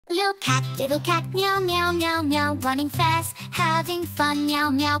little cat, meow, meow, meow, meow, running fast, having fun, meow,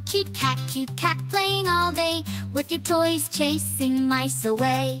 meow, cute cat, playing all day, with your toys chasing mice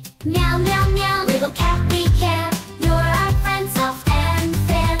away. Meow, meow, meow, little cat, we care, you're our friend, soft and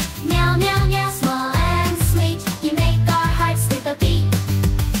fair. Meow, meow, meow, small and sweet, you make our hearts skip a beat.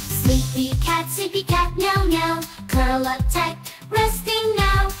 Sleepy cat, meow, meow, curl up tight, resting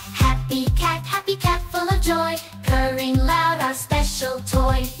now. Happy cat, full of joy, purring loud, our special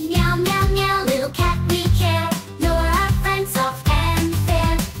toy. Meow, meow, meow, little cat, we care, you're our friend, soft and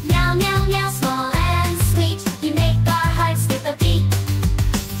fair. Meow, meow, meow, small and sweet, you make our hearts skip a beat.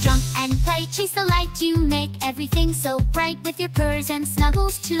 Jump and play, chase the light, you make everything so bright, with your purrs and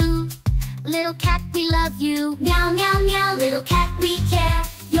snuggles too. Little cat, we love you. Meow, meow, meow, little cat, we care,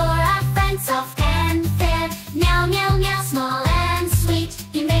 you're our friend, soft and fair. Meow, meow, meow, small and sweet,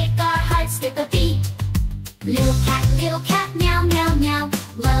 you make our hearts skip a beat. Little cat, meow, meow, meow,